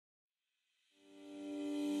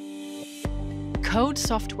Code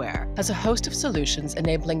software has a host of solutions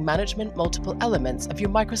enabling management multiple elements of your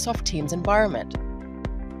Microsoft Teams environment.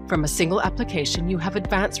 From a single application, you have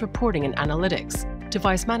advanced reporting and analytics,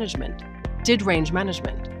 device management, DID range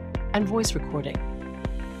management, and voice recording.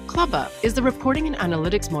 Clobba is the reporting and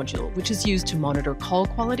analytics module which is used to monitor call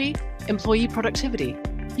quality, employee productivity,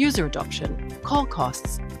 user adoption, call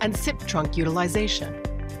costs, and SIP trunk utilization.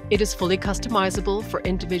 It is fully customizable for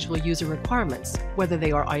individual user requirements, whether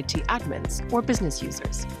they are IT admins or business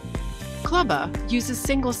users. Clobba uses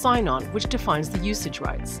single sign-on, which defines the usage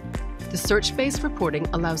rights. The search-based reporting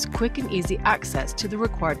allows quick and easy access to the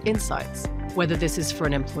required insights, whether this is for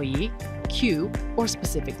an employee, queue, or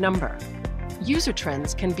specific number. User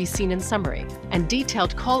trends can be seen in summary, and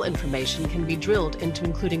detailed call information can be drilled into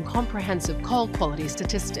including comprehensive call quality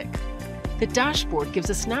statistic. The dashboard gives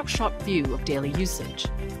a snapshot view of daily usage.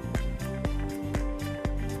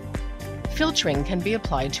 Filtering can be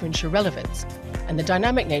applied to ensure relevance, and the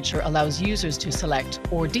dynamic nature allows users to select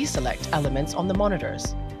or deselect elements on the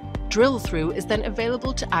monitors. Drill through is then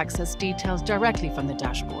available to access details directly from the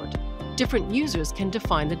dashboard. Different users can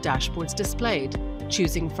define the dashboards displayed,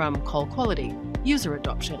 choosing from call quality, user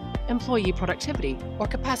adoption, employee productivity, or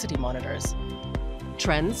capacity monitors.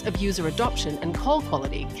 Trends of user adoption and call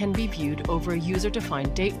quality can be viewed over a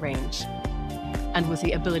user-defined date range. And with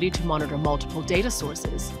the ability to monitor multiple data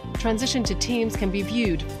sources, transition to Teams can be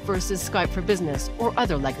viewed versus Skype for Business or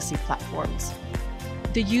other legacy platforms.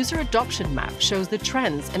 The user adoption map shows the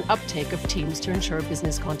trends and uptake of Teams to ensure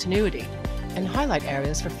business continuity and highlight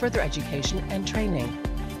areas for further education and training.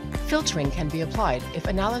 Filtering can be applied if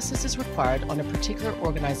analysis is required on a particular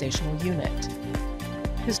organizational unit.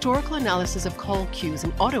 Historical analysis of call queues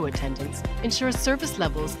and auto attendance ensures service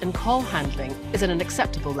levels and call handling is at an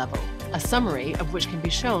acceptable level, a summary of which can be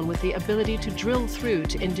shown with the ability to drill through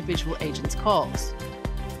to individual agents' calls.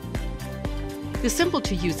 The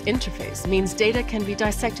simple-to-use interface means data can be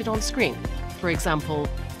dissected on screen, for example,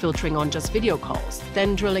 filtering on just video calls,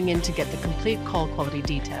 then drilling in to get the complete call quality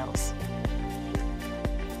details.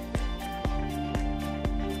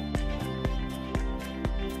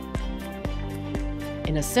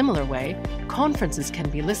 In a similar way, conferences can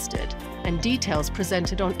be listed and details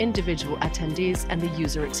presented on individual attendees and the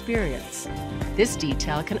user experience. This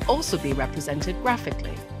detail can also be represented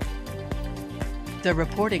graphically. The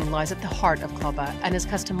reporting lies at the heart of Clobba and is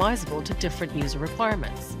customizable to different user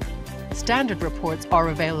requirements. Standard reports are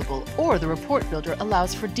available, or the report builder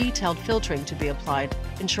allows for detailed filtering to be applied,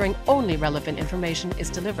 ensuring only relevant information is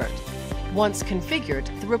delivered. Once configured,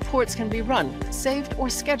 the reports can be run, saved, or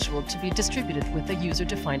scheduled to be distributed with a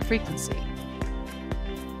user-defined frequency.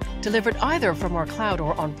 Delivered either from our cloud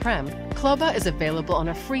or on-prem, Clobba is available on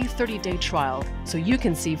a free 30-day trial, so you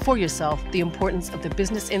can see for yourself the importance of the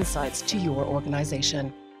business insights to your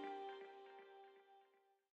organization.